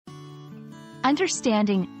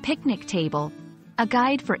Understanding Picnic Table, a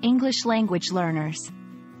guide for English language learners.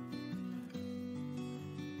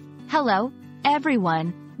 Hello,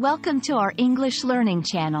 everyone. Welcome to our English learning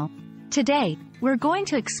channel. Today, we're going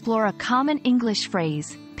to explore a common English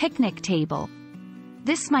phrase, picnic table.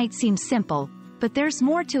 This might seem simple, but there's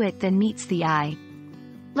more to it than meets the eye.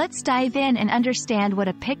 Let's dive in and understand what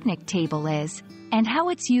a picnic table is, and how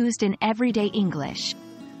it's used in everyday English.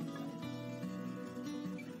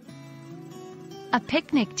 A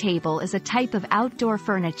picnic table is a type of outdoor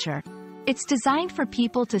furniture. It's designed for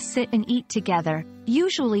people to sit and eat together,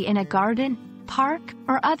 usually in a garden, park,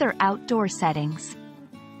 or other outdoor settings.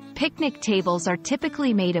 Picnic tables are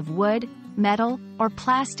typically made of wood, metal, or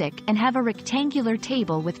plastic and have a rectangular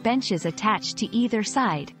table with benches attached to either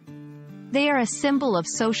side. They are a symbol of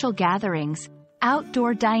social gatherings,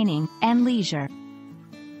 outdoor dining, and leisure.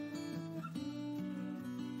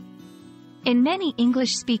 In many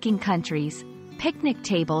English-speaking countries, picnic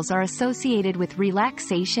tables are associated with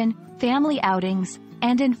relaxation, family outings,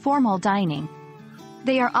 and informal dining.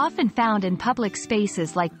 They are often found in public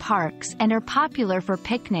spaces like parks and are popular for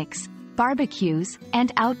picnics, barbecues,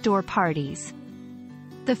 and outdoor parties.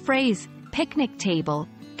 The phrase, picnic table,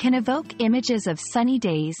 can evoke images of sunny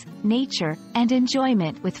days, nature, and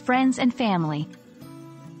enjoyment with friends and family.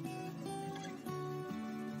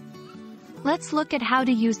 Let's look at how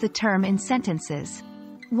to use the term in sentences.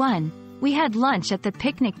 1. We had lunch at the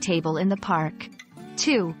picnic table in the park.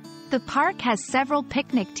 2. The park has several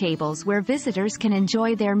picnic tables where visitors can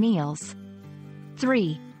enjoy their meals.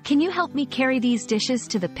 3. Can you help me carry these dishes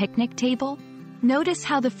to the picnic table? Notice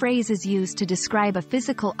how the phrase is used to describe a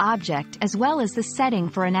physical object as well as the setting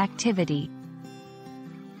for an activity.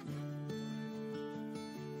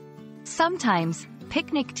 Sometimes,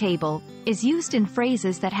 picnic table is used in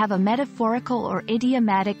phrases that have a metaphorical or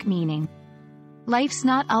idiomatic meaning. Life's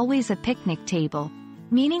not always a picnic table,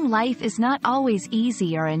 meaning life is not always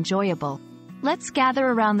easy or enjoyable. Let's gather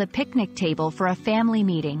around the picnic table for a family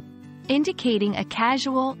meeting, indicating a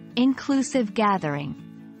casual, inclusive gathering.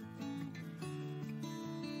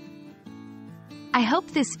 I hope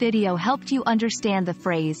this video helped you understand the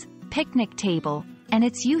phrase, picnic table, and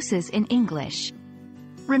its uses in English.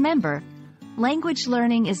 Remember, language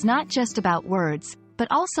learning is not just about words, but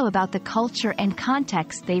also about the culture and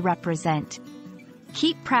context they represent.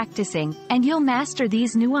 Keep practicing, and you'll master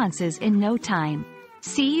these nuances in no time.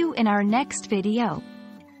 See you in our next video.